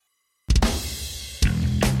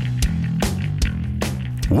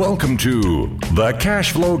Welcome to the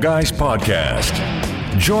Cash Flow Guys podcast.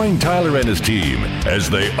 Join Tyler and his team as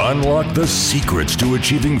they unlock the secrets to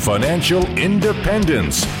achieving financial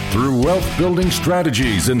independence through wealth-building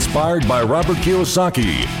strategies inspired by Robert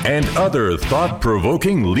Kiyosaki and other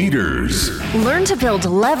thought-provoking leaders. Learn to build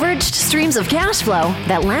leveraged streams of cash flow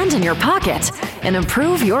that land in your pocket and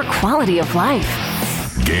improve your quality of life.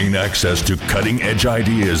 Gain access to cutting-edge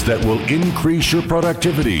ideas that will increase your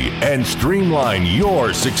productivity and streamline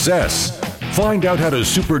your success. Find out how to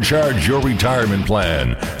supercharge your retirement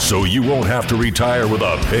plan so you won't have to retire with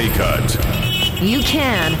a pay cut. You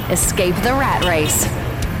can escape the rat race.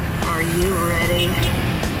 Are you ready?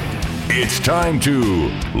 It's time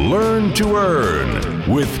to Learn to Earn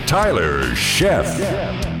with Tyler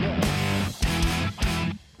Sheff.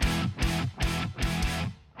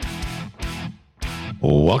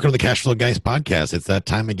 Welcome to the Cash Flow Guys podcast. It's that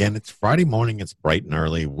time again. It's Friday morning. It's bright and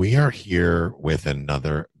early. We are here with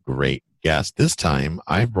another great guest. This time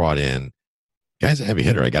I've brought in, guy's a heavy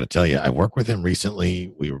hitter. I got to tell you, I worked with him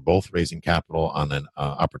recently. We were both raising capital on an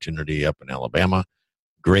opportunity up in Alabama.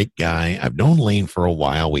 Great guy. I've known Lane for a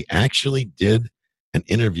while. We actually did an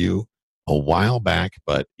interview a while back,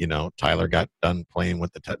 but you know, Tyler got done playing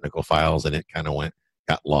with the technical files and it kind of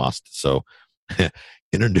got lost. So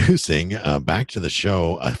introducing back to the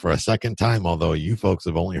show for a second time, although you folks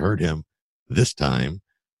have only heard him this time,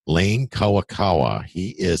 Lane Kawakawa.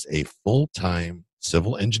 He is a full-time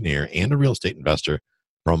civil engineer and a real estate investor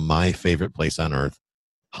from my favorite place on earth,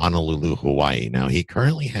 Honolulu, Hawaii. Now, he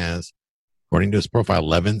currently has, according to his profile,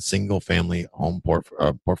 11 single-family home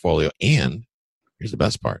portfolio, and here's the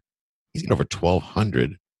best part, he's got over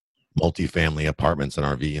 1,200 multifamily apartments and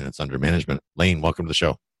RV units under management. Lane, welcome to the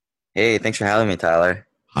show. Hey, thanks for having me, Tyler.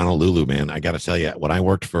 Honolulu, man. I got to tell you, when I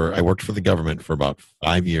worked for the government for about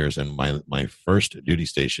 5 years, and my first duty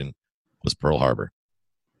station was Pearl Harbor.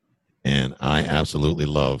 And I absolutely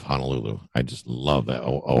love Honolulu. I just love that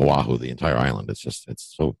Oahu, the entire island. It's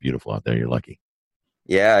so beautiful out there. You're lucky.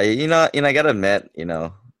 Yeah, I got to admit,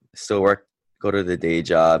 still go to the day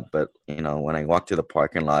job, but when I walk through the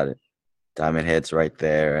parking lot, Diamond Head's right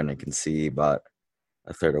there, and I can see about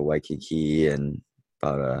a third of Waikiki and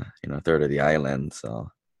about a third of the island. So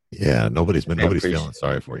yeah, nobody's feeling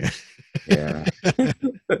sorry for you. Yeah.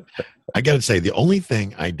 I got to say, the only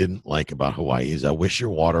thing I didn't like about Hawaii is I wish your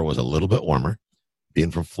water was a little bit warmer. Being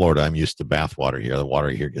from Florida, I'm used to bath water here. The water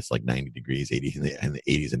here gets like 90 degrees, 80 in the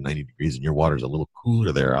 80s and 90 degrees, and your water's a little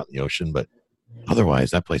cooler there out in the ocean. But otherwise,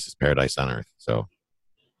 that place is paradise on earth. So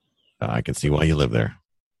I can see why you live there.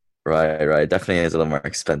 Right. Definitely is a little more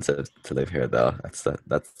expensive to live here, though. That's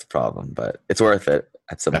the problem, but it's worth it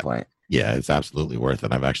at some point. Yeah, it's absolutely worth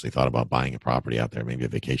it. I've actually thought about buying a property out there, maybe a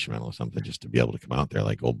vacation rental or something, just to be able to come out there.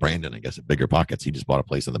 Like old Brandon, I guess, at Bigger Pockets, he just bought a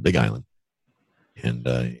place on the Big Island,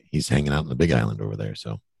 and he's hanging out in the Big Island over there.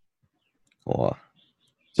 So, cool.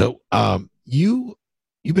 So, you've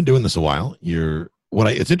been doing this a while.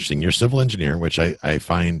 It's interesting. You're a civil engineer, which I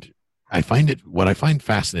find what I find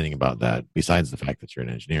fascinating about that, besides the fact that you're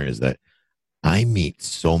an engineer, is that I meet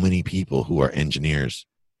so many people who are engineers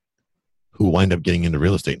who wind up getting into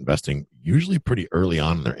real estate investing usually pretty early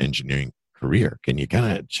on in their engineering career. Can you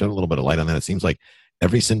kind of shed a little bit of light on that? It seems like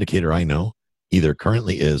every syndicator I know either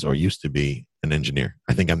currently is or used to be an engineer.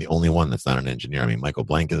 I think I'm the only one that's not an engineer. I mean, Michael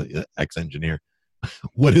Blank is an ex-engineer.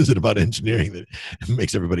 What is it about engineering that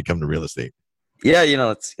makes everybody come to real estate? Yeah,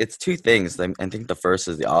 it's two things. I think the first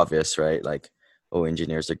is the obvious, right? Like,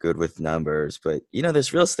 engineers are good with numbers, but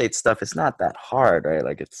this real estate stuff, it's not that hard, right?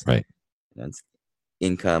 Like it's right. It's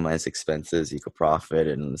income minus expenses equal profit,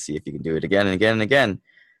 and see if you can do it again and again and again.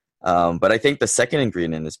 But I think the second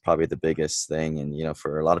ingredient is probably the biggest thing. And,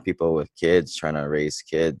 for a lot of people with kids, trying to raise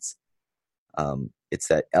kids, it's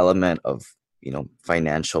that element of,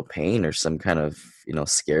 financial pain or some kind of,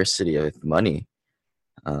 scarcity of money.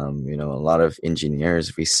 A lot of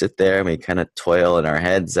engineers, we sit there and we kind of toil in our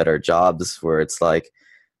heads at our jobs where it's like,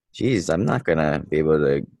 geez, I'm not going to be able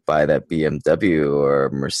to buy that BMW or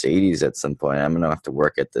Mercedes at some point. I'm going to have to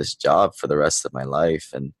work at this job for the rest of my life.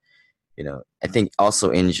 And, I think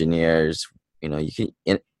also engineers,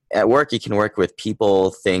 at work, you can work with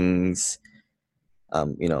people, things,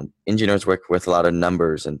 engineers work with a lot of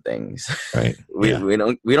numbers and things. Right.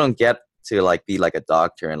 We don't get to like be like a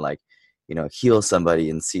doctor and like, heal somebody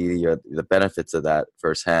and see the benefits of that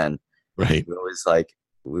firsthand. Right. We always like,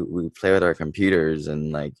 we play with our computers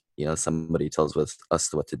and like, somebody tells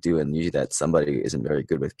us what to do. And usually that somebody isn't very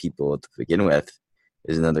good with people to begin with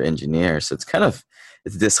is another engineer. So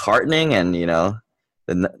it's disheartening and, you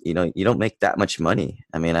don't make that much money.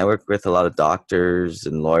 I mean, I work with a lot of doctors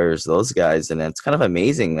and lawyers, those guys, and it's kind of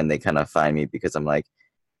amazing when they kind of find me because I'm like,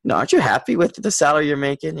 aren't you happy with the salary you're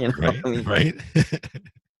making? Right. I mean, Right.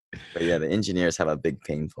 but yeah, the engineers have a big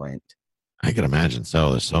pain point. I can imagine.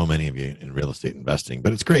 So there's so many of you in real estate investing,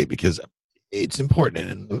 but it's great because it's important.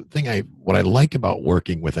 And the thing what I like about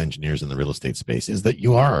working with engineers in the real estate space is that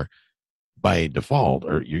you are by default,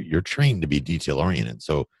 or you're trained to be detail oriented.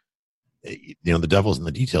 So, the devil's in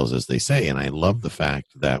the details, as they say. And I love the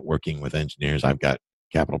fact that working with engineers, I've got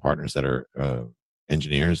capital partners that are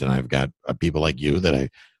engineers, and I've got people like you that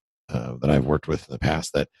I've worked with in the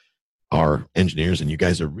past that are engineers, and you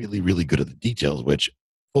guys are really, really good at the details, which,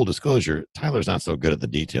 full disclosure, Tyler's not so good at the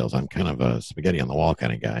details. I'm kind of a spaghetti on the wall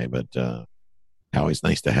kind of guy, but always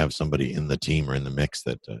nice to have somebody in the team or in the mix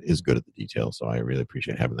that is good at the details. So I really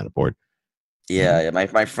appreciate having that aboard. Yeah,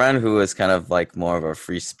 my friend who was kind of like more of a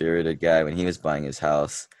free-spirited guy, when he was buying his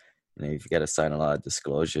house, you've got to sign a lot of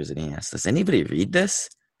disclosures, and he asked, does anybody read this?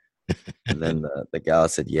 And then the gal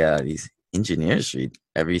said, yeah, these engineers read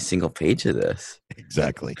every single page of this.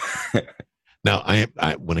 Exactly. Now,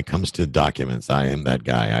 I when it comes to documents, I am that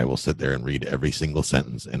guy. I will sit there and read every single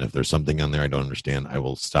sentence. And if there's something on there I don't understand, I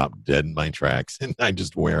will stop dead in my tracks, and I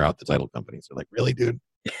just wear out the title companies. They're like, really, dude?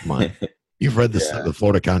 Come on. You've read this, the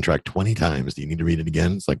Florida contract 20 times. Do you need to read it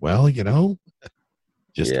again? It's like, well,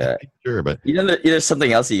 just sure. But there's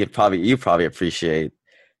something else you probably appreciate.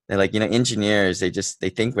 They're like, engineers, they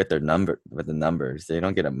think with the numbers. They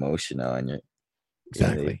don't get emotional, and you're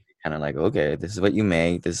exactly kind of like, okay, this is what you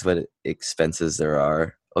make. This is what expenses there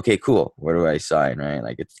are. Okay, cool. Where do I sign? Right?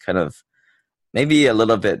 Like, it's kind of maybe a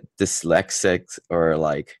little bit dyslexic, or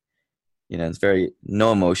like, it's very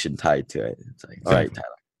no emotion tied to it. It's like, all right, Tyler,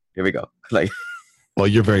 here we go. Like, well,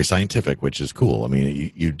 you're very scientific, which is cool. I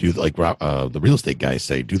mean, you do like the real estate guys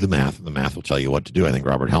say, do the math, and the math will tell you what to do. I think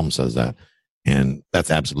Robert Helm says that. And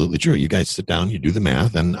that's absolutely true. You guys sit down, you do the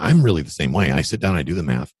math, and I'm really the same way. I sit down, I do the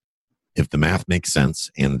math. If the math makes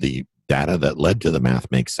sense and the data that led to the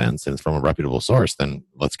math makes sense and it's from a reputable source, then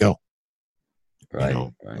let's go. Right.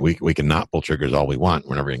 We can not pull triggers all we want.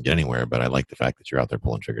 We're never going to get anywhere, but I like the fact that you're out there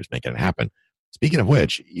pulling triggers, making it happen. Speaking of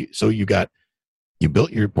which, you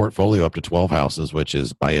built your portfolio up to 12 houses, which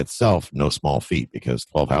is by itself no small feat, because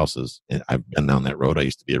 12 houses, and I've been down that road. I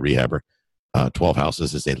used to be a rehabber. 12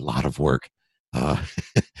 houses is a lot of work.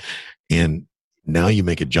 And now you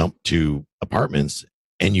make a jump to apartments,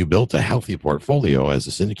 and you built a healthy portfolio as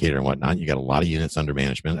a syndicator and whatnot. You got a lot of units under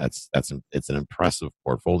management. It's an impressive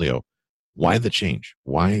portfolio. Why the change?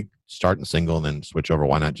 Why start in single and then switch over?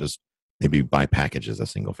 Why not just maybe buy packages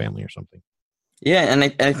as single family or something? Yeah, and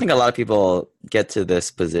I think a lot of people get to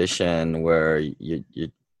this position where you're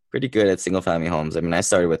pretty good at single family homes. I mean, I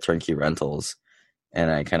started with turnkey rentals, and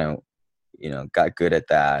I kind of got good at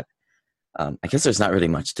that. I guess there's not really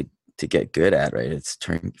much to get good at, right? It's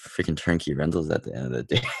freaking turnkey rentals at the end of the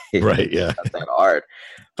day. Right, yeah. It's not that hard.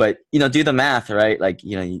 But, do the math, right? Like,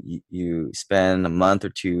 you spend a month or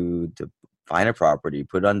two to find a property,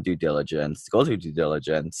 put it on due diligence, go through due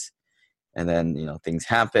diligence, and then, things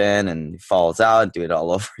happen and it falls out, do it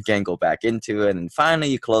all over again, go back into it. And finally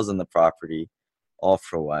you close on the property, all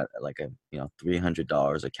for what? Like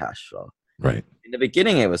 $300 of cash flow. Right. In the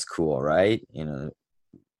beginning, it was cool, right?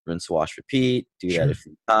 Rinse, wash, repeat, do that a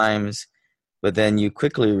few times. But then you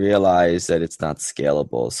quickly realize that it's not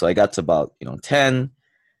scalable. So I got to about, 10,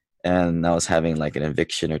 and I was having like an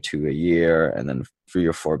eviction or two a year, and then 3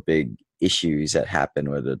 or 4 big issues that happened,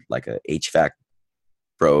 whether like a HVAC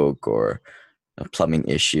broke or a plumbing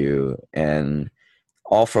issue, and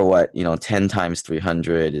all for what, 10 times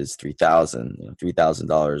 300 is $3,000,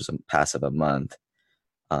 $3,000 passive a month,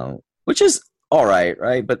 which is all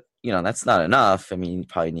right. But, that's not enough. I mean, you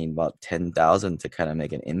probably need about 10,000 to kind of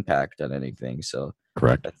make an impact on anything. So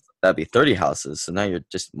correct. That'd be 30 houses. So now you're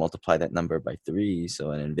just multiply that number by 3.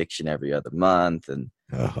 So an eviction every other month and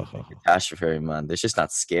catastrophe every month. It's just not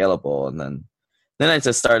scalable. And then I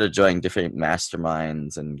just started joining different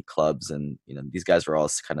masterminds and clubs, and these guys were all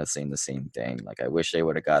kind of saying the same thing. Like, I wish they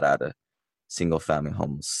would have got out of single family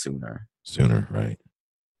homes sooner. Right?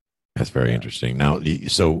 That's very interesting. Now,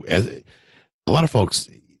 so as a lot of folks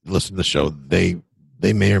listen to the show, they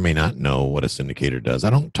may or may not know what a syndicator does. I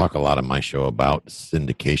don't talk a lot on my show about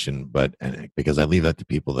syndication, but because I leave that to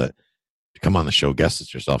people that come on the show, guest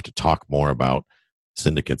as yourself, to talk more about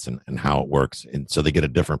syndicates and how it works, and so they get a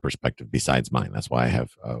different perspective besides mine. That's why I have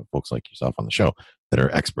folks like yourself on the show that are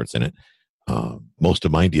experts in it. Most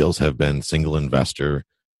of my deals have been single investor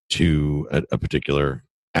to a particular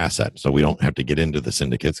asset, so we don't have to get into the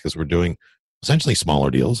syndicates because we're doing essentially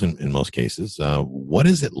smaller deals in most cases. What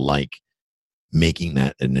is it like making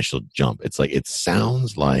that initial jump? It's like, it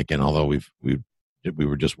sounds like, and although we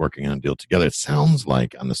were just working on a deal together, it sounds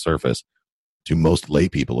like on the surface to most lay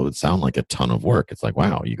people, it would sound like a ton of work. It's like,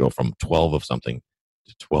 wow, you go from 12 of something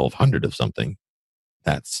to 1,200 of something.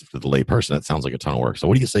 That's for the lay person. That sounds like a ton of work. So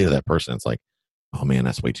what do you say to that person? It's like, oh man,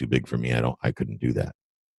 that's way too big for me. I couldn't do that.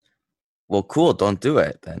 Well, cool. Don't do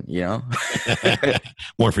it then,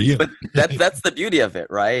 More for you. But that's the beauty of it,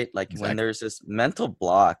 right? Like Exactly. when there's this mental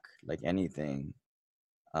block, like anything,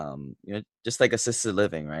 just like assisted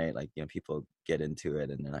living, right? Like, people get into it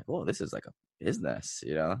and they're like, oh, this is like a business,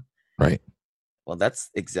 Right. Well, that's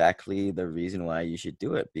exactly the reason why you should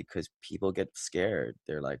do it, because people get scared.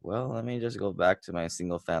 They're like, well, let me just go back to my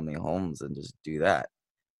single family homes and just do that.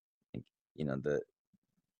 Like,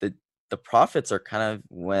 the profits are kind of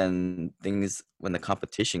when the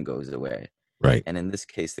competition goes away. Right. And in this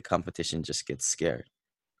case, the competition just gets scared.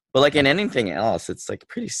 But like in anything else, it's like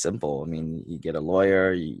pretty simple. I mean, you get a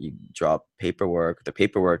lawyer, you drop paperwork. The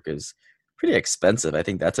paperwork is pretty expensive. I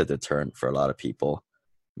think that's a deterrent for a lot of people.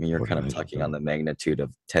 I mean, you're kind of talking on the magnitude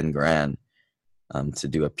of 10 grand to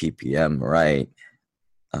do a PPM, right?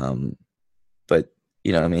 But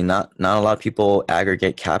I mean, not a lot of people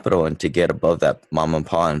aggregate capital and to get above that mom and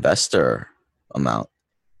pop investor amount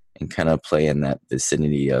and kind of play in that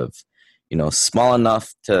vicinity of, small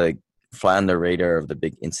enough to fly on the radar of the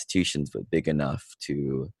big institutions, but big enough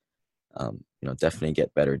to, definitely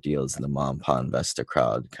get better deals in the mom and pop investor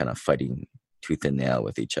crowd, kind of fighting tooth and nail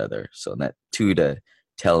with each other. So in that $2 to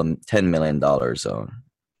 $10 million zone,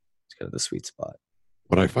 it's kind of the sweet spot.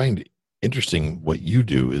 What I find interesting, what you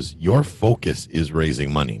do is your focus is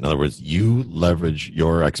raising money. In other words, you leverage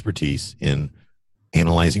your expertise in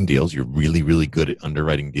analyzing deals. You're really, really good at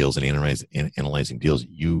underwriting deals and analyzing deals.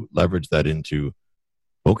 You leverage that into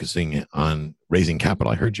focusing on raising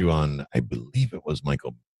capital. I heard you on, I believe it was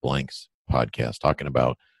Michael Blank's podcast, talking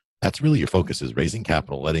about that's really your focus, is raising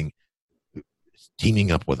capital,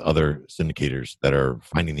 teaming up with other syndicators that are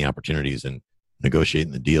finding the opportunities and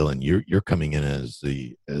negotiating the deal, and you're coming in as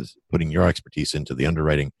putting your expertise into the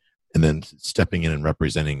underwriting, and then stepping in and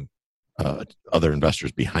representing other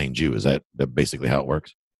investors behind you. Is that basically how it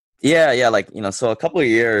works? Yeah. Like, so a couple of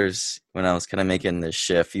years when I was kind of making this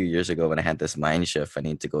shift, a few years ago when I had this mind shift, I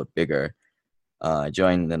need to go bigger. I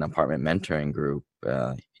joined an apartment mentoring group,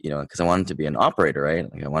 because I wanted to be an operator,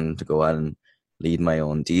 right? Like I wanted to go out and lead my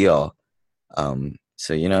own deal.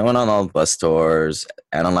 So, I went on all the bus tours,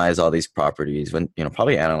 analyzed all these properties,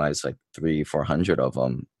 probably analyzed like 300-400 of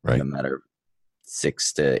them right. in a matter of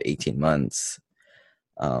 6 to 18 months.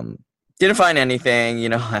 Didn't find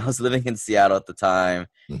anything, I was living in Seattle at the time.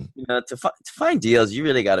 Mm-hmm. To find deals, you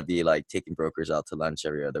really got to be like taking brokers out to lunch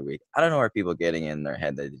every other week. I don't know where people getting in their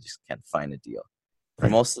head that they just can't find a deal. For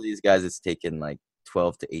most of these guys, it's taken like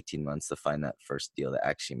 12 to 18 months to find that first deal that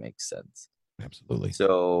actually makes sense. Absolutely.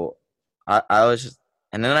 So I was just,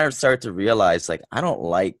 and then I started to realize, like, I don't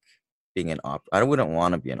like being an operator. I wouldn't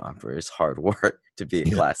want to be an operator. It's hard work to be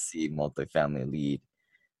a Class C multifamily lead.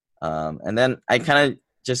 And then I kind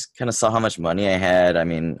of saw how much money I had. I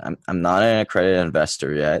mean, I'm not an accredited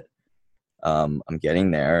investor yet. I'm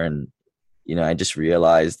getting there, and I just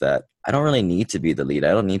realized that I don't really need to be the lead.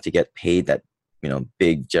 I don't need to get paid that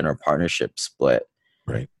big general partnership split.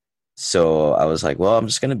 Right. So I was like, well, I'm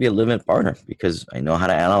just going to be a limited partner because I know how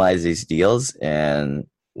to analyze these deals. And,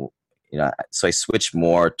 so I switched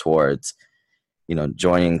more towards,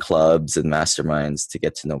 joining clubs and masterminds to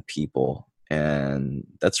get to know people. And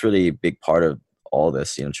that's really a big part of all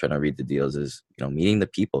this, trying to read the deals is, meeting the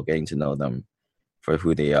people, getting to know them for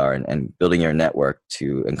who they are, and building your network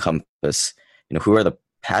to encompass, who are the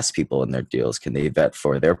past people in their deals. Can they vet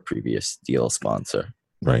for their previous deal sponsor?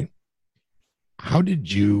 Right. How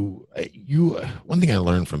did you, one thing I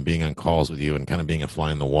learned from being on calls with you and kind of being a fly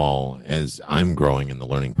on the wall as I'm growing in the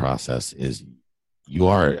learning process is you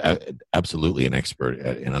are absolutely an expert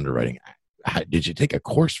in underwriting. Did you take a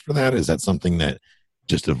course for that? Is that something that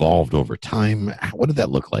just evolved over time? What did that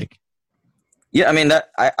look like? Yeah, I mean, that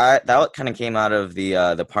kind of came out of the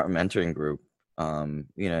apartment mentoring group.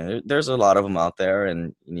 There's a lot of them out there,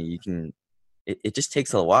 and it just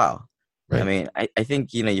takes a while. Right. I mean, I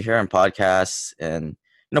think, you hear on podcasts, and,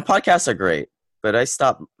 podcasts are great, but I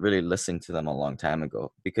stopped really listening to them a long time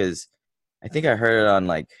ago because I think I heard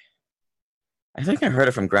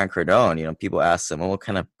it from Grant Cardone. People ask him, well, what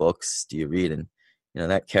kind of books do you read? And,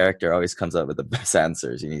 that character always comes up with the best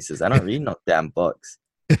answers. And he says, I don't read no damn books.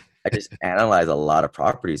 I just analyze a lot of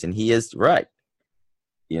properties. And he is right.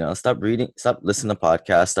 Stop listening to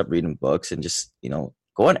podcasts, stop reading books, and just,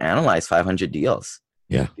 go and analyze 500 deals.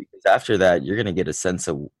 Yeah. Because after that, you're going to get a sense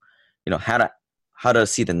of, how to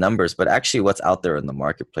see the numbers, but actually what's out there in the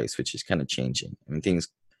marketplace, which is kind of changing. I mean, things,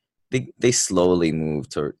 they slowly move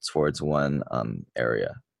towards one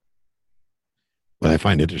area. What I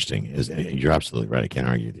find interesting is, you're absolutely right, I can't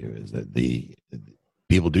argue with you, is that the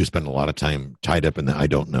people do spend a lot of time tied up in the I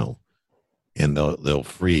don't know. And they'll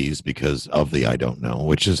freeze because of the I don't know,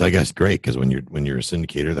 which is, I guess, great, because when you're a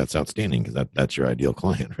syndicator, that's outstanding, because that's your ideal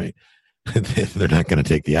client, right? They're not going to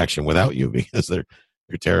take the action without you because they're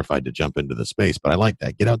terrified to jump into the space. But I like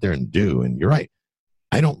that. Get out there and do. And you're right.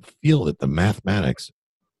 I don't feel that the mathematics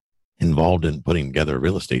involved in putting together a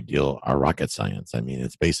real estate deal are rocket science. I mean,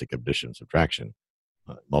 it's basic addition, subtraction,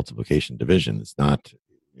 multiplication, division. It's not,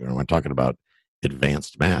 we're talking about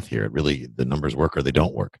advanced math here. It really, the numbers work or they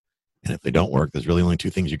don't work. And if they don't work, there's really only two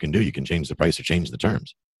things you can do. You can change the price or change the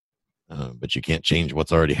terms. But you can't change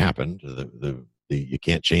what's already happened. You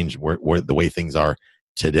can't change where the way things are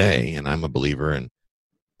today. And I'm a believer, and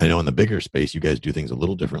I know in the bigger space, you guys do things a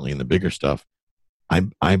little differently. In the bigger stuff,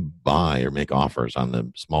 I buy or make offers on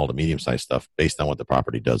the small to medium-sized stuff based on what the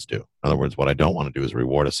property does do. In other words, what I don't want to do is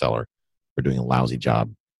reward a seller for doing a lousy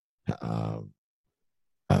job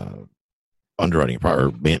underwriting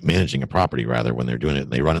or managing a property, rather, when they're doing it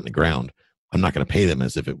and they run it in the ground. I'm not going to pay them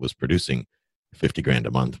as if it was producing $50,000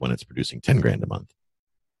 a month when it's producing $10,000 a month.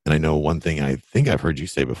 And I know one thing I think I've heard you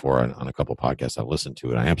say before on a couple of podcasts I've listened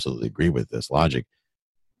to, and I absolutely agree with this logic.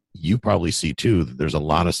 You probably see too that there's a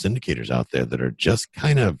lot of syndicators out there that are just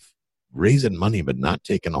kind of raising money, but not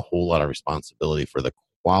taking a whole lot of responsibility for the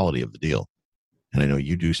quality of the deal. And I know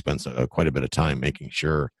you do spend quite a bit of time making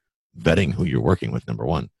sure, vetting who you're working with, number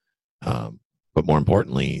one. But more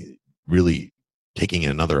importantly, really taking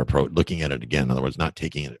another approach, looking at it again. In other words, not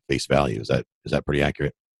taking it at face value. Is that pretty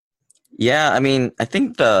accurate? Yeah, I mean, I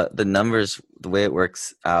think the numbers, the way it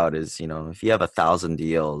works out is, if you have 1,000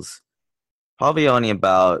 deals, probably only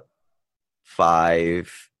about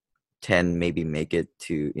 5, 10 maybe make it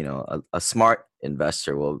to, a smart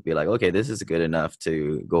investor will be like, okay, this is good enough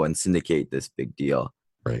to go and syndicate this big deal.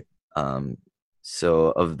 Right. So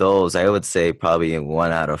of those, I would say probably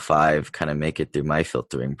 1 out of 5 kind of make it through my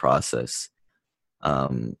filtering process.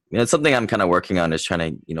 It's something I'm kind of working on, is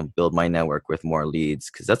trying to, build my network with more leads,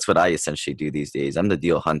 because that's what I essentially do these days. I'm the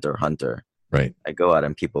deal hunter. Right. I go out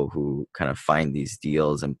and people who kind of find these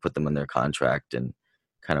deals and put them on their contract and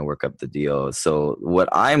kind of work up the deal. So what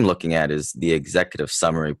I'm looking at is the executive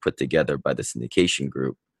summary put together by the syndication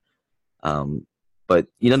group. But,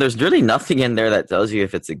 there's really nothing in there that tells you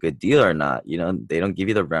if it's a good deal or not. They don't give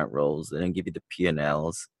you the rent rolls. They don't give you the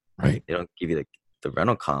P&Ls. Right. They don't give you the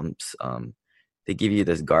rental comps. They give you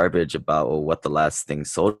this garbage about what the last thing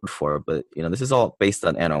sold for. But, this is all based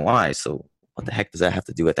on NOI. So what the heck does that have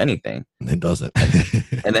to do with anything? It doesn't.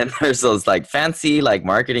 And then there's those fancy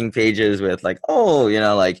marketing pages with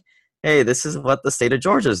hey, this is what the state of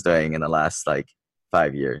Georgia is doing in the last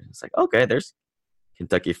 5 years. It's okay, there's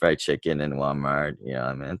Kentucky Fried Chicken and Walmart.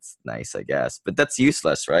 It's nice, I guess, but that's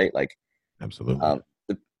useless, right? Absolutely.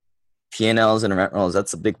 The P&Ls and rent rolls,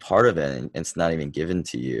 that's a big part of it, and it's not even given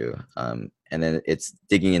to you. And then it's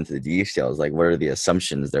digging into the details, what are the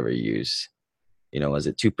assumptions that were used? Was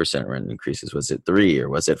it 2% rent increases? Was it 3 or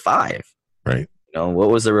was it 5? Right. What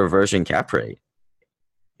was the reversion cap rate?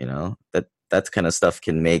 That kind of stuff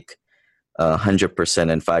can make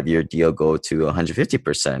 100% in 5-year deal go to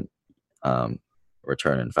 150%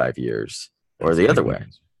 return in 5 years, or the other way.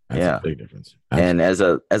 That's a big difference. Absolutely. And as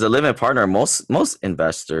a limited partner, most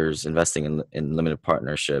investors investing in limited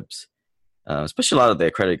partnerships, especially a lot of the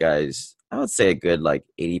accredited guys, I would say a good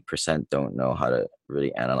 80% don't know how to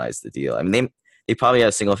really analyze the deal. I mean, they probably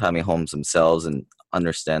have single family homes themselves and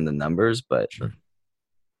understand the numbers, but sure.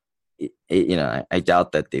 I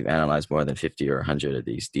doubt that they've analyzed more than 50 or 100 of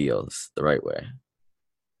these deals the right way.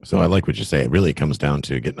 So I like what you say. It really comes down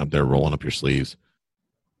to getting up there, rolling up your sleeves,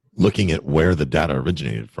 looking at where the data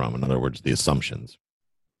originated from. In other words, the assumptions.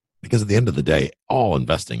 Because at the end of the day, all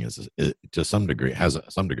investing is to some degree, has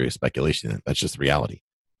some degree of speculation in it. That's just reality.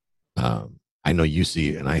 I know you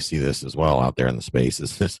see, and I see this as well out there in the space,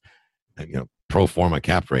 is this, pro forma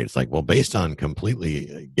cap rate. It's well, based on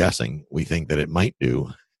completely guessing, we think that it might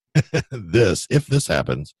do this. If this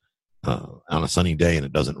happens on a sunny day and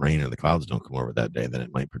it doesn't rain and the clouds don't come over that day, then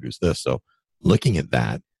it might produce this. So looking at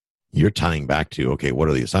that, you're tying back to, okay, what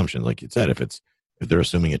are the assumptions? Like you said, if they're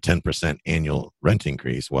assuming a 10% annual rent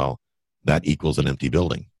increase, well, that equals an empty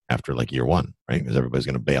building after year one, right? Because everybody's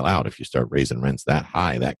going to bail out. If you start raising rents that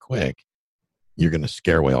high, that quick, you're going to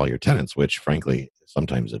scare away all your tenants, which frankly,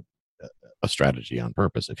 sometimes a strategy on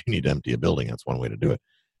purpose. If you need to empty a building, that's one way to do it.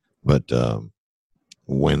 But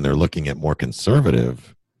when they're looking at more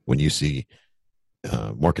conservative, when you see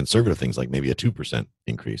more conservative things like maybe a 2%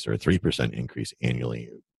 increase or a 3% increase annually,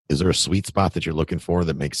 is there a sweet spot that you're looking for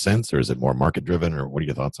that makes sense, or is it more market driven, or what are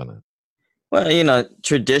your thoughts on that? Well,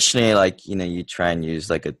 traditionally, like, you try and use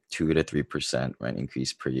like a 2 to 3% rent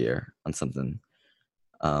increase per year on something.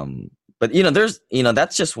 But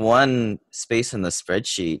that's just one space in the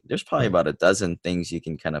spreadsheet. There's probably about a dozen things you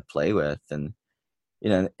can kind of play with, and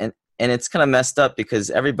and it's kind of messed up because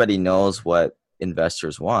everybody knows what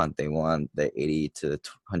investors want. They want the 80 to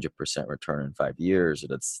 100% return in 5 years, or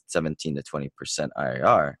that's 17 to 20%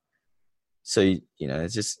 IRR. So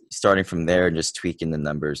it's just starting from there and just tweaking the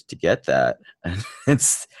numbers to get that.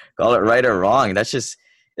 It's call it right or wrong. That's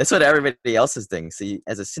what everybody else is doing. So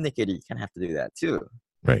as a syndicator, you kind of have to do that too.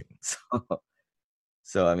 Right.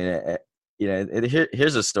 So I mean,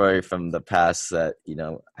 here's a story from the past that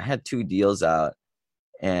I had 2 deals out,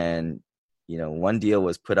 and one deal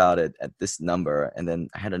was put out at this number, and then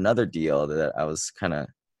I had another deal that I was kind of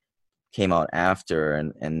came out after,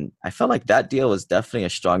 and I felt like that deal was definitely a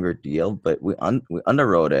stronger deal, but we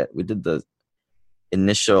underwrote it. We did the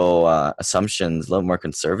initial assumptions a little more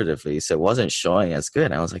conservatively, so it wasn't showing as good.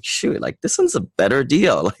 And I was like, shoot, like this one's a better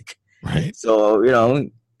deal. Like, right. So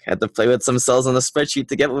had to play with some cells on the spreadsheet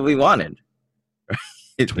to get what we wanted.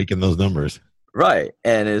 Tweaking those numbers, right?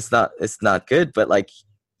 And it's not good, but like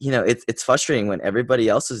it's frustrating when everybody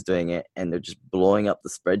else is doing it and they're just blowing up the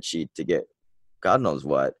spreadsheet to get God knows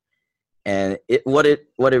what. And what it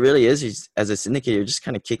really is as a syndicator, you're just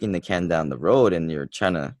kind of kicking the can down the road, and you're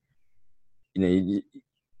trying to, you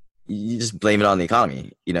just blame it on the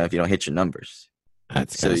economy, if you don't hit your numbers.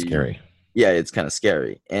 That's kind of scary. Yeah, it's kind of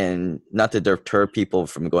scary. And not to deter people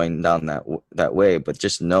from going down that way, but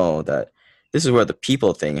just know that this is where the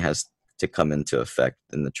people thing has to come into effect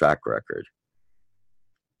in the track record.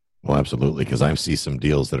 Well, absolutely, because I see some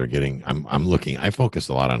deals that are getting. I'm looking. I focus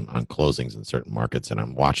a lot on closings in certain markets, and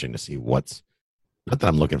I'm watching to see what's. Not that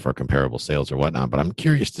I'm looking for comparable sales or whatnot, but I'm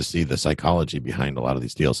curious to see the psychology behind a lot of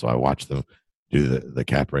these deals. So I watch them do the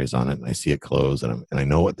cap raise on it, and I see it close, and I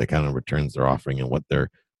know what the kind of returns they're offering and what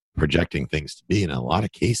they're projecting things to be. And in a lot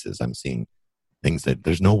of cases, I'm seeing things that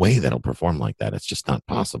there's no way that'll perform like that. It's just not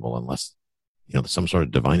possible unless some sort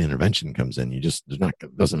of divine intervention comes in. It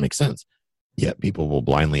doesn't make sense. Yet people will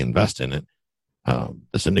blindly invest in it. The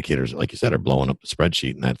syndicators, like you said, are blowing up the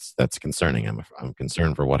spreadsheet, and that's concerning. I'm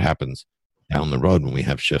concerned for what happens down the road when we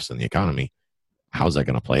have shifts in the economy. How's that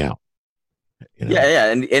going to play out?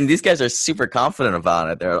 Yeah, and these guys are super confident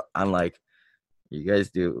about it. I'm like, you guys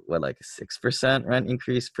do what, like 6% rent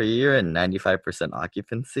increase per year and 95%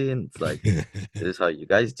 occupancy, and it's like this is how you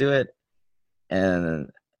guys do it.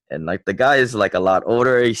 And like the guy is like a lot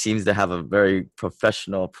older. He seems to have a very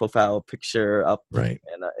professional profile picture up. Right.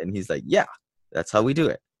 And he's like, yeah, that's how we do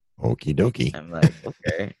it. Okie dokie. I'm like,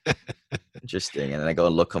 okay, interesting. And then I go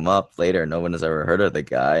look him up later. No one has ever heard of the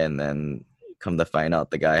guy. And then come to find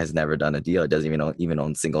out the guy has never done a deal. He doesn't even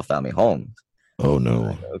own single family homes. Oh, no.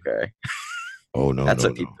 Like, okay. Oh, no. That's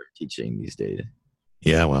what people are teaching these days.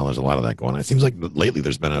 Yeah, well, there's a lot of that going on. It seems like lately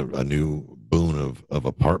there's been a new boon of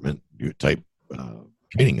apartment type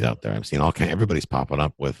trainings out there. I've seen everybody's popping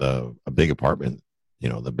up with a big apartment,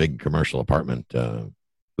 the big commercial apartment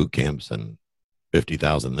boot camps and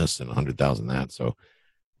 50,000 this and 100,000 that. So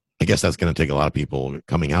I guess that's going to take a lot of people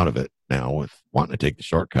coming out of it now with wanting to take the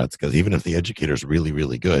shortcuts, because even if the educator's really,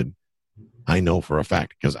 really good, I know for a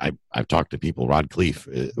fact, because I've talked to people. Rod Cleef,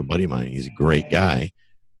 a buddy of mine, he's a great guy.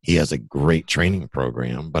 He has a great training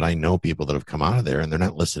program, but I know people that have come out of there and they're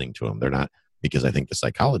not listening to him. They're not, because I think the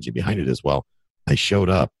psychology behind it is, well, I showed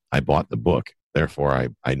up, I bought the book, therefore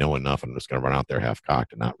I know enough, and I'm just going to run out there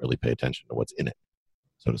half-cocked and not really pay attention to what's in it,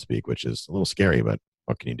 so to speak, which is a little scary, but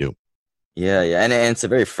what can you do? Yeah, and it's a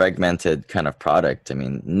very fragmented kind of product. I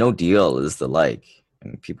mean, no deal is the like.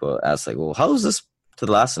 And people ask like, well, how is this to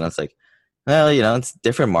the last one? It's like, well, it's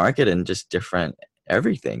different market and just different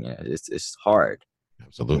everything. It's hard.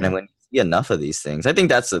 Absolutely. And when you see enough of these things, I think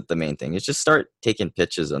that's the main thing, is just start taking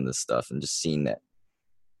pitches on this stuff and just seeing that,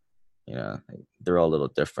 they're all a little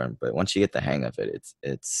different, but once you get the hang of it,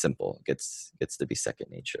 it's simple. It gets to be second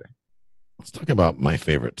nature. Let's talk about my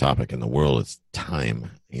favorite topic in the world. It's time.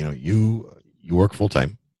 You work full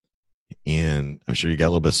time, and I'm sure you got a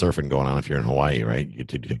little bit of surfing going on if you're in Hawaii, right? You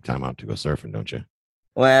take time out to go surfing, don't you?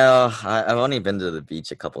 Well, I've only been to the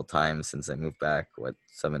beach a couple times since I moved back,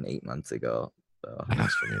 7-8 months ago. So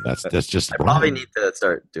that's for me. That's just. I probably need to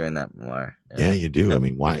start doing that more. Yeah, you do. I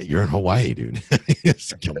mean, why? You're in Hawaii, dude.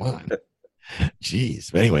 Come on.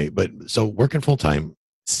 Jeez. But anyway, so working full time,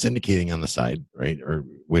 syndicating on the side, right? Or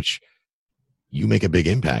which you make a big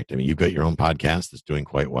impact. I mean, you've got your own podcast that's doing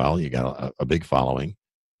quite well. You got a big following.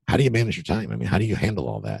 How do you manage your time? I mean, how do you handle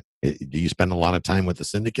all that? Do you spend a lot of time with the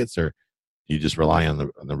syndicates, or do you just rely on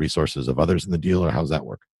the resources of others in the deal, or how's that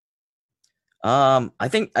work? I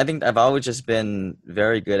think I've always just been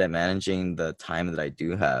very good at managing the time that I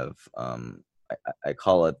do have. I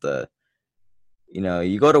call it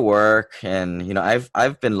you go to work, and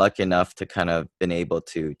I've been lucky enough to kind of been able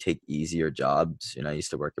to take easier jobs. I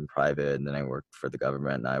used to work in private, and then I worked for the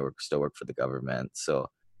government, and still work for the government. So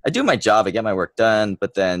I do my job, I get my work done,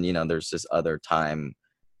 but then there's this other time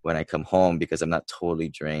when I come home because I'm not totally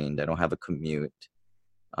drained. I don't have a commute.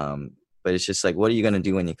 But it's just like, what are you gonna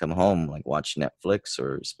do when you come home? Like watch Netflix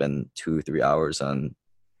or spend 2-3 hours on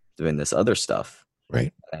doing this other stuff?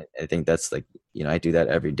 Right. I think that's like, I do that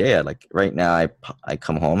every day. Like right now, I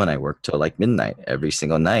come home and I work till like midnight every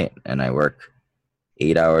single night, and I work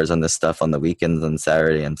 8 hours on this stuff on the weekends, on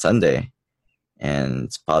Saturday and Sunday, and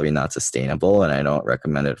it's probably not sustainable, and I don't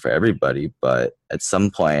recommend it for everybody. But at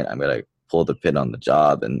some point, I'm gonna pull the pin on the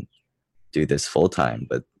job and do this full time.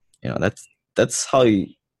 But that's how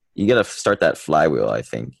you got to start that flywheel, I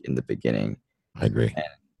think, in the beginning. I agree.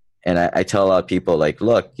 And I tell a lot of people, like,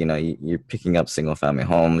 look, you're picking up single family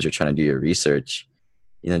homes, you're trying to do your research,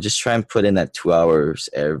 just try and put in that 2 hours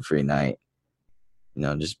every night.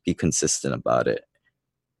 Just be consistent about it.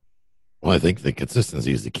 Well, I think the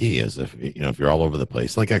consistency is the key. Is if you're all over the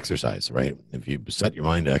place, like exercise, right? If you set your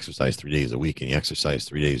mind to exercise 3 days a week and you exercise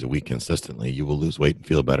 3 days a week consistently, you will lose weight and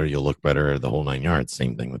feel better. You'll look better, the whole 9 yards.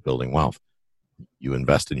 Same thing with building wealth. You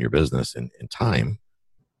invest in your business in time.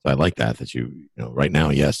 So I like that you right now,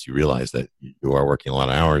 yes, you realize that you are working a lot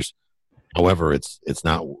of hours. However, it's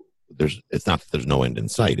not that there's no end in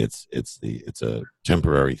sight. It's a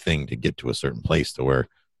temporary thing to get to a certain place to where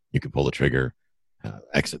you can pull the trigger,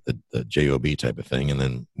 exit the job type of thing, and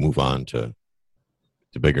then move on to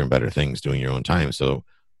bigger and better things doing your own time. So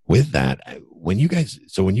with that, when you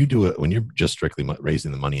do it, when you're just strictly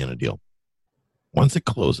raising the money in a deal, once it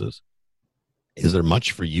closes, is there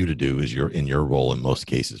much for you to do as you're in your role in most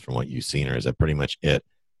cases from what you've seen, or is that pretty much it,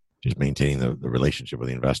 just maintaining the relationship with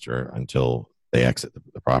the investor until they exit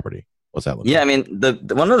the property? What's that look like? I mean, the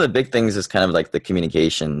one of the big things is kind of like the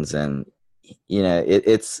communications, and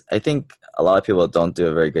it's I think a lot of people don't do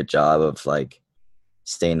a very good job of like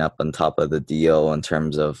staying up on top of the deal in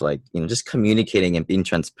terms of like just communicating and being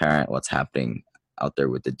transparent what's happening out there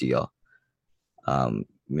with the deal.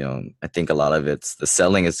 I think a lot of it's the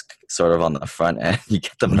selling is sort of on the front end. You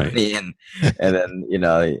get the money and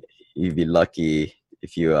then, you'd be lucky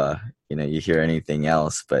if you hear anything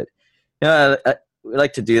else. But, we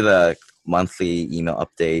like to do the monthly email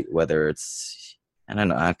update, whether it's, I don't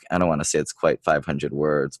know, I don't want to say it's quite 500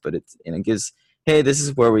 words, but it gives, hey, this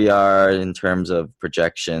is where we are in terms of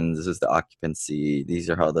projections. This is the occupancy. These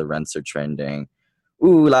are how the rents are trending.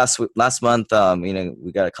 Ooh, last month,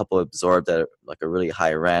 we got a couple absorbed at like a really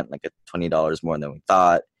high rent, like at $20 more than we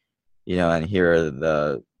thought, and here are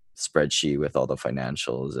the spreadsheet with all the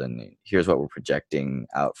financials, and here's what we're projecting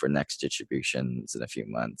out for next distributions in a few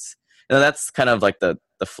months. That's kind of like the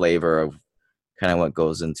flavor of kind of what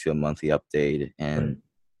goes into a monthly update, and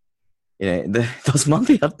those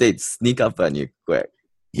monthly updates sneak up on you quick.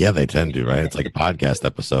 Yeah, they tend to, right? It's like a podcast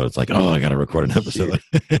episode. It's like, oh, I got to record an episode.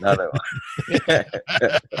 Another one.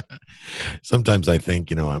 Sometimes I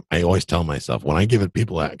think, I always tell myself when I give it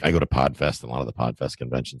people, I go to PodFest and a lot of the PodFest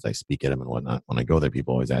conventions, I speak at them and whatnot. When I go there,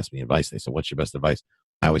 people always ask me advice. They say, what's your best advice?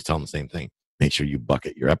 I always tell them the same thing. Make sure you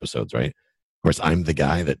bucket your episodes, right? Of course, I'm the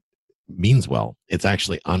guy that means well. It's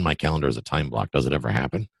actually on my calendar as a time block. Does it ever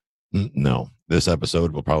happen? No, this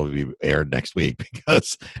episode will probably be aired next week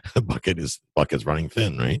because bucket's running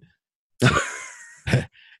thin, right?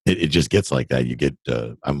 It just gets like that. You get,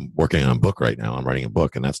 I'm working on a book right now. I'm writing a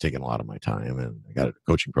book, and that's taking a lot of my time. And I got a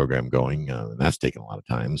coaching program going, and that's taking a lot of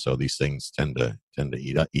time. So these things tend to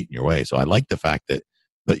eat in your way. So I like the fact that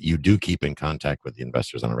you do keep in contact with the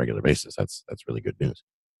investors on a regular basis. That's really good news.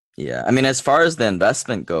 Yeah. I mean, as far as the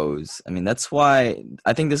investment goes, I mean, that's why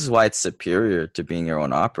I think this is why it's superior to being your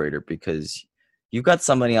own operator, because you've got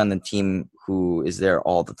somebody on the team who is there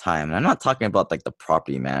all the time. And I'm not talking about like the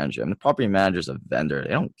property manager. I mean, the property manager is a vendor. They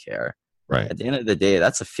don't care. Right. At the end of the day,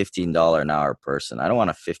 that's a $15 an hour person. I don't want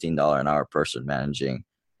a $15 an hour person managing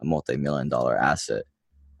a multi-million-dollar asset.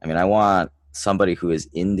 I mean, I want somebody who is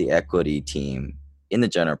in the equity team, in the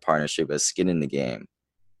general partnership, has skin in the game.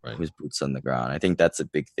 Right. Who's boots on the ground. I think that's a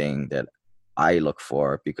big thing that I look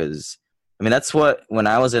for, because I mean, that's what, when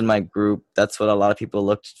I was in my group, that's what a lot of people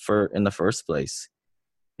looked for in the first place.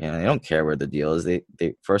 They don't care where the deal is. They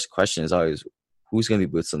first question is always, who's going to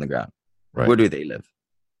be boots on the ground? Right. Where do they live?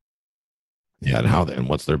 Yeah. And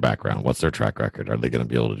what's their background? What's their track record? Are they going to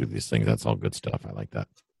be able to do these things? That's all good stuff. I like that.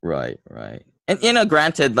 Right. And,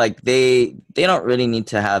 granted, like they don't really need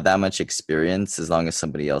to have that much experience as long as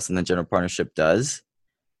somebody else in the general partnership does.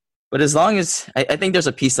 But as long as I think there's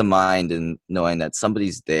a peace of mind in knowing that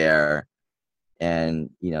somebody's there and,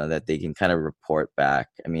 that they can kind of report back.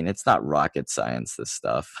 I mean, it's not rocket science, this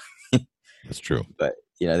stuff. That's true. But,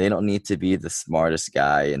 they don't need to be the smartest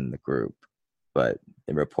guy in the group, but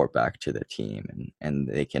they report back to the team and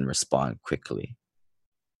they can respond quickly.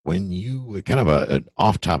 When you kind of an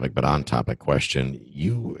off topic, but on topic question,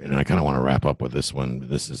 and I kind of want to wrap up with this one.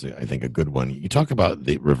 This is, I think, a good one. You talk about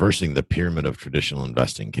reversing the pyramid of traditional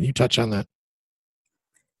investing. Can you touch on that?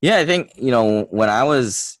 Yeah, I think, when I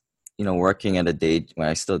was, working at a day, when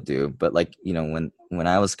I still do, but like, when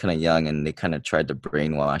I was kind of young and they kind of tried to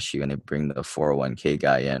brainwash you and they bring the 401k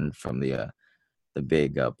guy in from the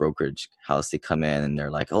big brokerage house, they come in and they're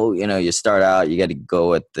like, oh, you start out, you got to go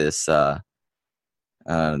with this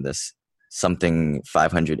something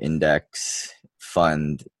 500 index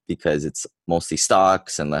fund because it's mostly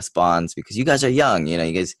stocks and less bonds because you guys are young, you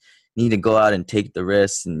guys need to go out and take the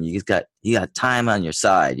risks and you got time on your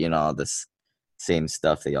side, all this same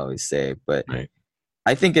stuff they always say. But right.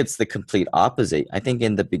 I think it's the complete opposite. I think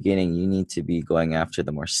in the beginning you need to be going after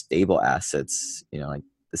the more stable assets, like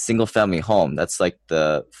the single family home. That's like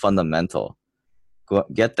the fundamental. Go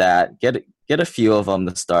get that, get a few of them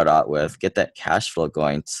to start out with, get that cash flow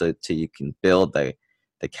going so you can build the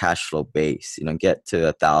cash flow base, get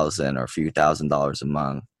to $1,000 or a few $1,000s a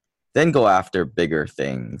month, then go after bigger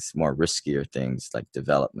things, more riskier things like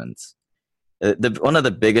developments. One of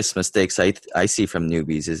the biggest mistakes I see from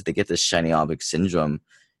newbies is they get this shiny object syndrome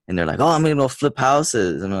and they're like, oh, I'm going to go flip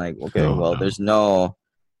houses. And I'm like, okay, there's no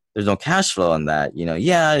cash flow on that.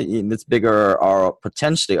 Yeah, it's bigger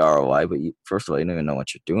potentially ROI, but first of all, you don't even know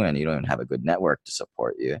what you're doing. You don't even have a good network to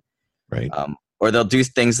support you. Right. Or they'll do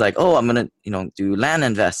things like, oh, I'm going to, do land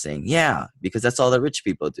investing. Yeah, because that's all the rich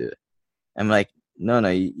people do. I'm like, no,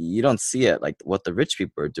 you don't see it. Like what the rich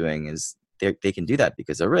people are doing is they can do that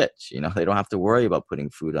because they're rich. They don't have to worry about putting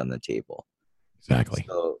food on the table. Exactly.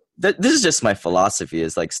 So this is just my philosophy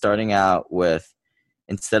is like starting out with,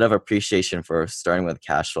 instead of appreciation first, starting with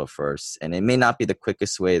cash flow first. And it may not be the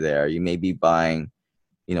quickest way there. You may be buying,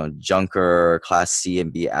 junker class C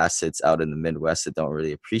and B assets out in the Midwest that don't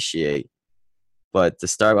really appreciate. But to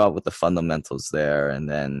start out with the fundamentals there and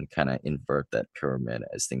then kind of invert that pyramid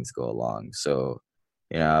as things go along. So,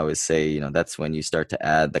 I would say, that's when you start to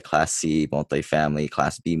add the class C multifamily,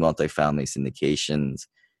 class B multifamily syndications,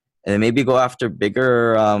 and then maybe go after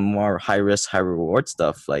bigger, more high risk, high reward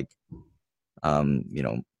stuff like,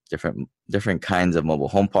 different kinds of mobile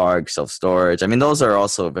home parks, self-storage. I mean, those are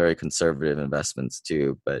also very conservative investments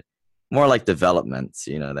too, but more like developments,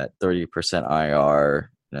 that 30%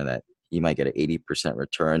 IR, that you might get an 80%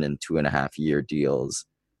 return in 2.5-year deals.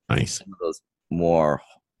 Nice. Some of those more,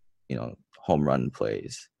 home run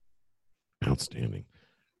plays. Outstanding.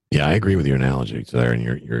 Yeah, I agree with your analogy there.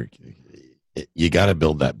 And you got to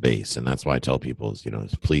build that base. And that's why I tell people is,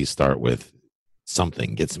 please start with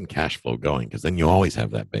something, get some cash flow going, because then you always have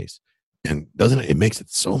that base. And it makes it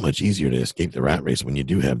so much easier to escape the rat race when you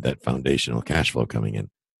do have that foundational cash flow coming in.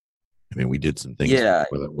 I mean, we did some things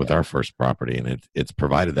with our first property, and it's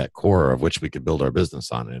provided that core of which we could build our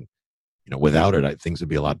business on. And, without it, things would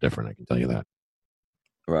be a lot different. I can tell you that.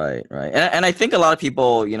 Right. And I think a lot of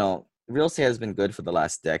people, real estate has been good for the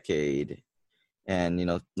last decade. And,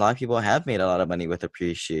 a lot of people have made a lot of money with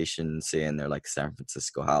appreciation, say in their like San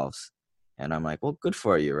Francisco house. And I'm like, well, good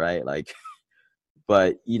for you, right? Like,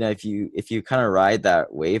 but if you kind of ride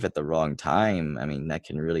that wave at the wrong time, I mean, that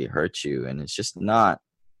can really hurt you. And it's just not,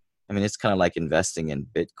 I mean, it's kind of like investing in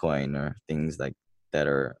Bitcoin or things like that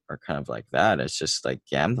are kind of like that. It's just like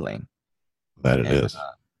gambling. That it is.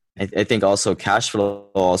 I think also cash flow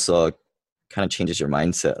also kind of changes your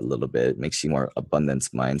mindset a little bit. It makes you more abundance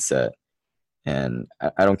mindset. And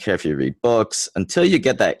I don't care if you read books, until you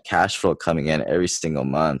get that cash flow coming in every single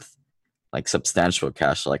month, like substantial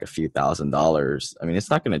cash, like a few $1,000s. I mean,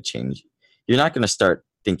 it's not going to change. You're not going to start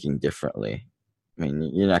thinking differently. I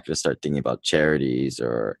mean, you're not going to start thinking about charities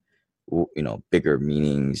or, bigger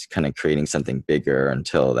meanings, kind of creating something bigger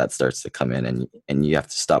until that starts to come in and you have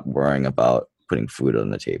to stop worrying about putting food on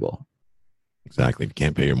the table. Exactly. If you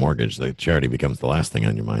can't pay your mortgage, the charity becomes the last thing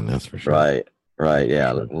on your mind. That's for sure. Right.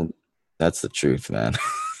 Yeah. Well, that's the truth, man.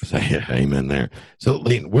 Amen there. So,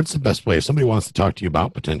 Leighton, what's the best way? If somebody wants to talk to you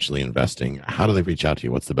about potentially investing, how do they reach out to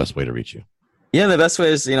you? What's the best way to reach you? Yeah, the best way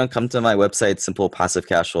is, come to my website,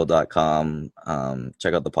 simplepassivecashflow.com.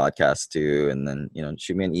 Check out the podcast too. And then,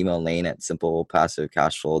 shoot me an email,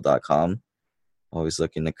 lane@simplepassivecashflow.com. Always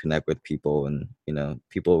looking to connect with people and,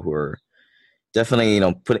 people who are definitely,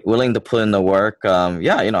 willing to put in the work.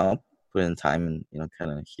 I'll put in time and,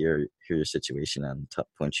 kind of hear your situation and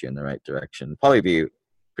point you in the right direction. Probably be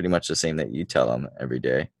pretty much the same that you tell them every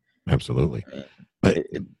day. Absolutely. But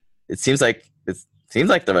it seems like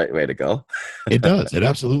the right way to go. It does. It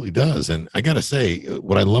absolutely does. And I got to say,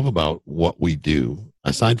 what I love about what we do,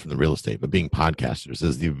 aside from the real estate, but being podcasters,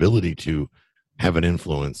 is the ability to have an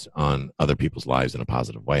influence on other people's lives in a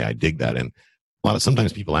positive way. I dig that. And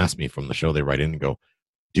sometimes people ask me from the show, they write in and go,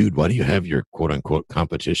 dude, why do you have your quote unquote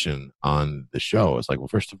competition on the show? It's like, well,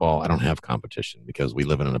 first of all, I don't have competition because we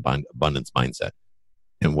live in an abundance mindset.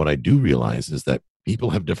 And what I do realize is that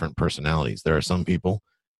people have different personalities. There are some people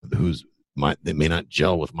they may not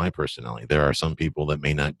gel with my personality. There are some people that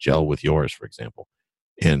may not gel with yours, for example.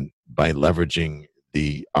 And by leveraging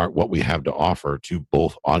what we have to offer to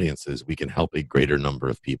both audiences, we can help a greater number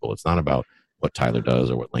of people. It's not about what Tyler does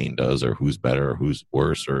or what Lane does or who's better or who's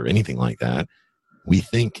worse or anything like that. We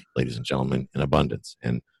think, ladies and gentlemen, in abundance.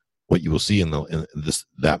 And what you will see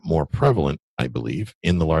that more prevalent, I believe,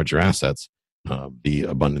 in the larger assets, the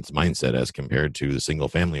abundance mindset as compared to the single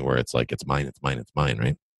family where it's like, it's mine,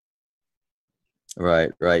 right?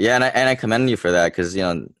 Right. Yeah. And I commend you for that because,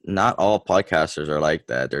 not all podcasters are like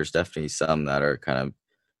that. There's definitely some that are kind of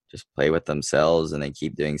just play with themselves and they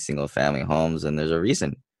keep doing single family homes. And there's a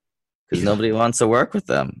reason because nobody wants to work with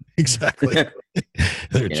them. Exactly.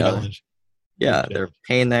 They're a challenge. Yeah. They're a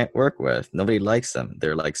pain to work with. Nobody likes them.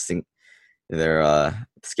 They're like, they're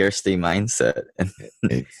scarcity mindset.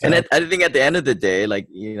 Exactly. And I think at the end of the day,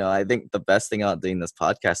 I think the best thing about doing this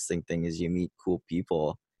podcasting thing is you meet cool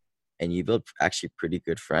people. And you build actually pretty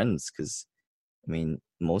good friends because,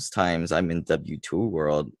 most times I'm in W-2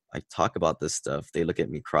 world. I talk about this stuff. They look at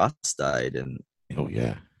me cross-eyed and oh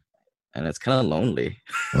yeah, and it's kind of lonely.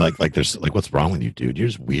 like there's what's wrong with you, dude? You're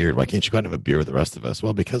just weird. Why can't you go out and have a beer with the rest of us?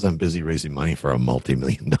 Well, because I'm busy raising money for a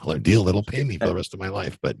multi-million-dollar deal that'll pay me for the rest of my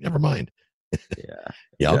life. But never mind. Yeah.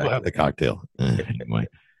 I'll go have the cocktail anyway.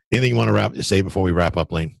 Anything you want to say before we wrap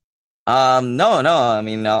up, Lane? No.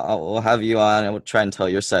 I'll have you on and we'll try and tell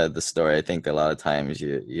your side of the story. I think a lot of times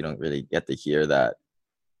you don't really get to hear that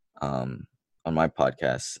on my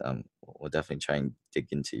podcast. We'll definitely try and dig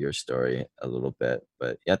into your story a little bit.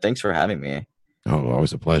 But yeah, thanks for having me. Oh,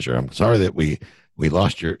 always a pleasure. I'm sorry that we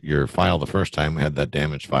lost your file the first time. We had that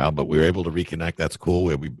damaged file, but we were able to reconnect. That's cool.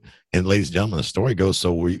 And ladies and gentlemen, the story goes,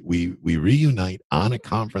 so we reunite on a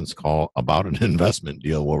conference call about an investment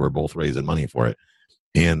deal where we're both raising money for it.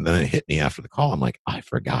 And then it hit me after the call. I'm like, I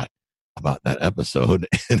forgot about that episode.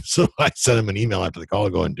 And so I sent him an email after the call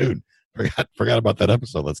going, dude, forgot about that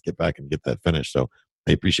episode. Let's get back and get that finished. So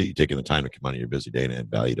I appreciate you taking the time to come out of your busy day and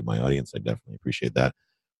add value to my audience. I definitely appreciate that.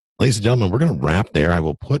 Ladies and gentlemen, we're going to wrap there. I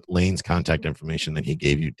will put Lane's contact information that he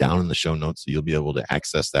gave you down in the show notes so you'll be able to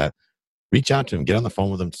access that. Reach out to him, get on the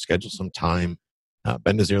phone with him, schedule some time.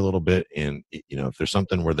 Bend his ear a little bit, and if there's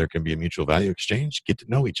something where there can be a mutual value exchange, get to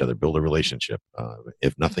know each other, build a relationship.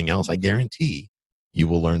 If nothing else, I guarantee you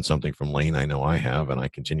will learn something from Lane. I know I have, and I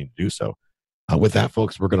continue to do so. With that,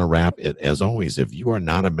 folks, we're going to wrap it. As always, if you are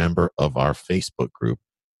not a member of our Facebook group,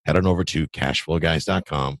 head on over to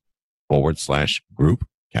cashflowguys.com/group,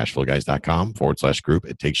 cashflowguys.com/group.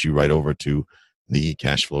 It takes you right over to the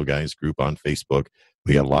Cashflow Guys group on Facebook.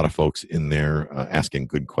 We got a lot of folks in there asking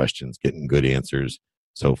good questions, getting good answers.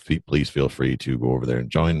 So please feel free to go over there and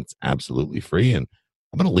join. It's absolutely free. And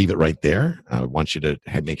I'm going to leave it right there. I want you to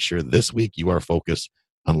make sure this week you are focused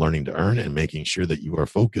on learning to earn and making sure that you are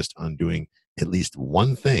focused on doing at least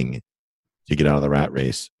one thing to get out of the rat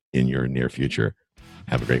race in your near future.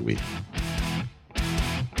 Have a great week.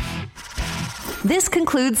 This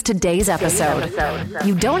concludes today's episode.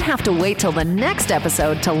 You don't have to wait till the next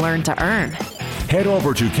episode to learn to earn. Head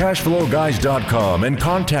over to cashflowguys.com and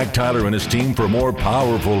contact Tyler and his team for more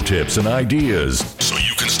powerful tips and ideas so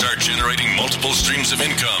you can start generating multiple streams of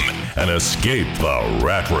income and escape the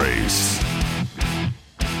rat race.